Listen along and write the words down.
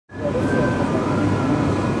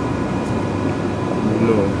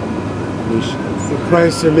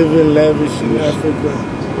price of living lavish in Africa.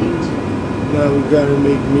 Now we gotta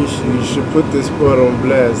make mission. You should put this spot on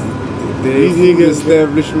blast. These niggas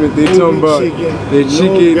establishment, they talking about their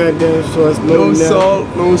chicken, no goddamn sauce, no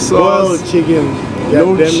salt, no sauce, boiled chicken,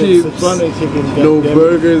 no chips, chicken, no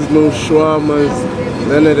burgers, no shawarmas,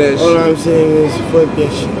 none of that shit. All I'm saying is fuck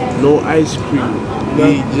that shit. No ice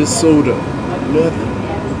cream, just soda. Nothing.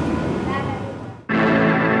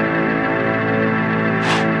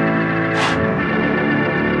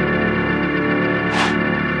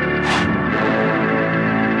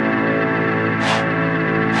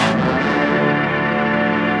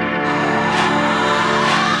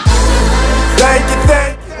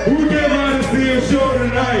 Who came out to see a show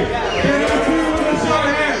tonight? Can I see you with a show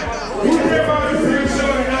hand? Who came out to see a show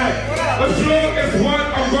tonight? A show is what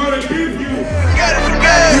I'm gonna give you. You got it from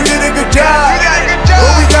there. You did a good job. You got a good job.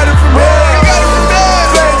 But we got it from here. We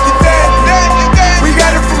got it from there. Thank you. We got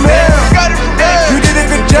it from here. We got it from there. You did a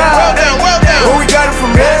good job. Well done, well done. But we got it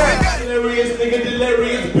from here. Delirious nigga,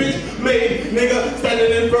 delirious bitch made nigga standing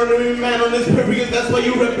in front of me, man on this period. That's why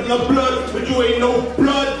you reppin' the blood, but you ain't no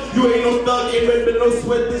blood. You ain't no thug, ain't reppin' no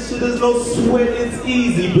sweat. This shit is no sweat, it's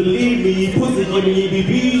easy. Believe me, pussy give me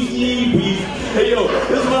EBB. Hey yo,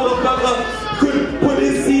 this motherfucker could put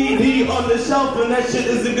his CD on the shelf and that shit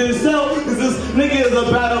is a good sell. Cause this nigga is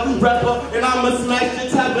a battle rapper and I'ma smash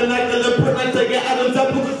your tabernacle and put that to your Adam's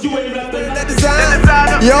apple. Cause you ain't rapping that design.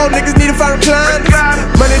 Yo, niggas need to find recline.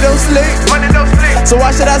 Money don't sleep. So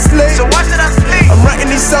why should I sleep? I'm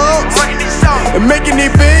writing these songs and making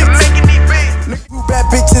these beats. Bad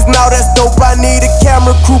bitches, now that's dope. I need a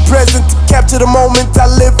camera crew present to capture the moment I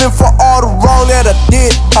live in. For all the wrong that I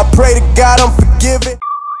did, I pray to God I'm forgiven.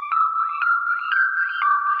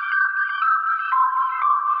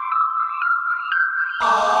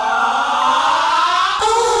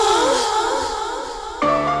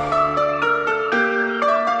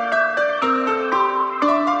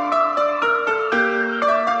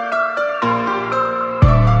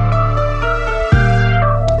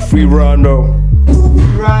 Free Rondo.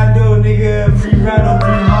 Rondo, nigga, free Rondo,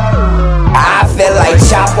 free Rondo. I feel like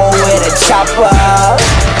Chopper with a chopper.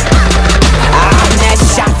 I'm that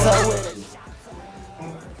chopper with a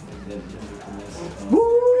Woo!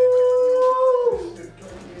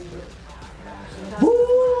 Woo!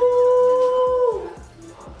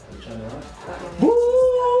 Woo!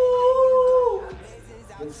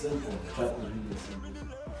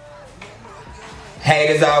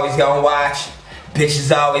 Haters always gonna watch.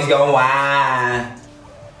 Bitches always gonna whine.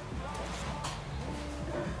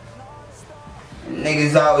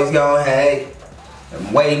 Niggas always gonna hate.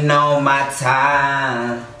 I'm waiting on my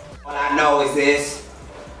time. All I know is this.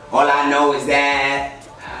 All I know is that.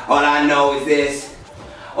 All I know is this.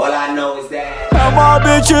 All I know is that. And my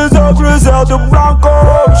bitch is a Griselda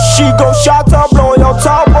Blanco. She go shot to blow your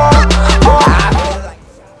top off.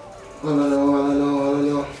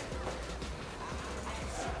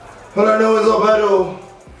 All I know is Obado.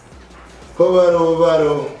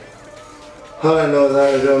 All I know is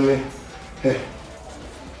how to do me. Hey.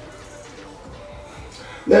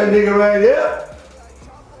 That nigga right there,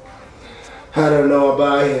 I don't know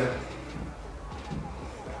about him.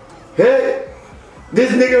 Hey,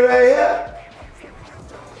 this nigga right here,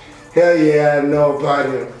 hell yeah, I know about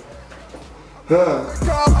him.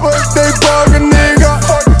 Birthday bug a nigga.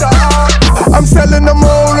 I'm selling them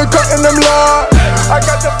all and cutting them large. I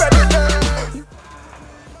got the better.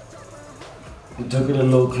 You took it a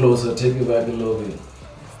little closer, take it back a little bit.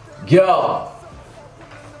 Yo!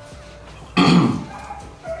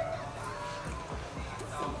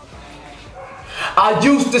 I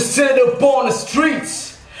used to sit up on the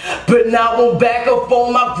streets, but now I'm back up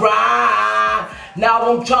on my grind. Now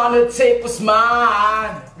I'm trying to take what's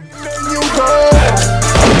mine. Then you go.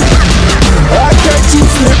 I catch you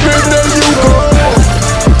slipping, then you go.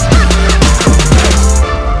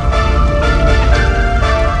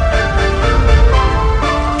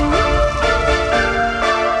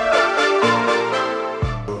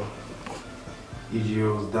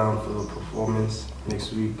 EGO's down for the performance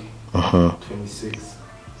next week, 26th,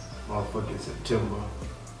 motherfucking September.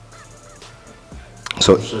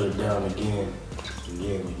 So shut it down again.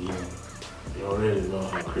 You already know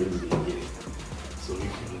how crazy they get it, so we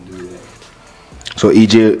can do that. So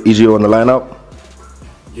EGO on the lineup?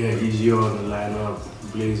 Yeah, EGO on the lineup,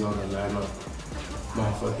 Blaze on the lineup.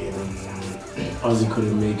 Motherfucking Ozzy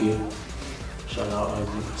couldn't make it. Shout out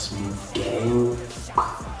Ozzy, Smooth Gang.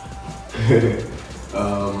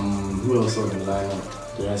 Who else on the lineup?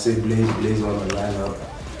 Did I say Blaze? Blaze on the lineup.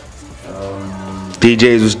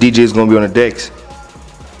 DJ's gonna be on the decks.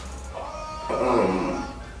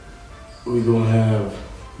 We gonna have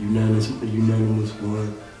unanimous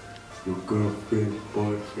one, your girlfriend,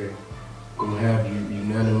 boyfriend. Gonna have you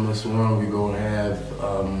unanimous one. We're gonna have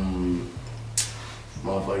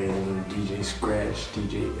motherfucking DJ Scratch,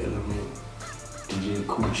 DJ Element, DJ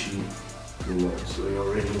Coochie. You know, so you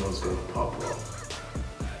already know it's gonna pop off.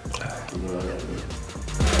 You know what I mean?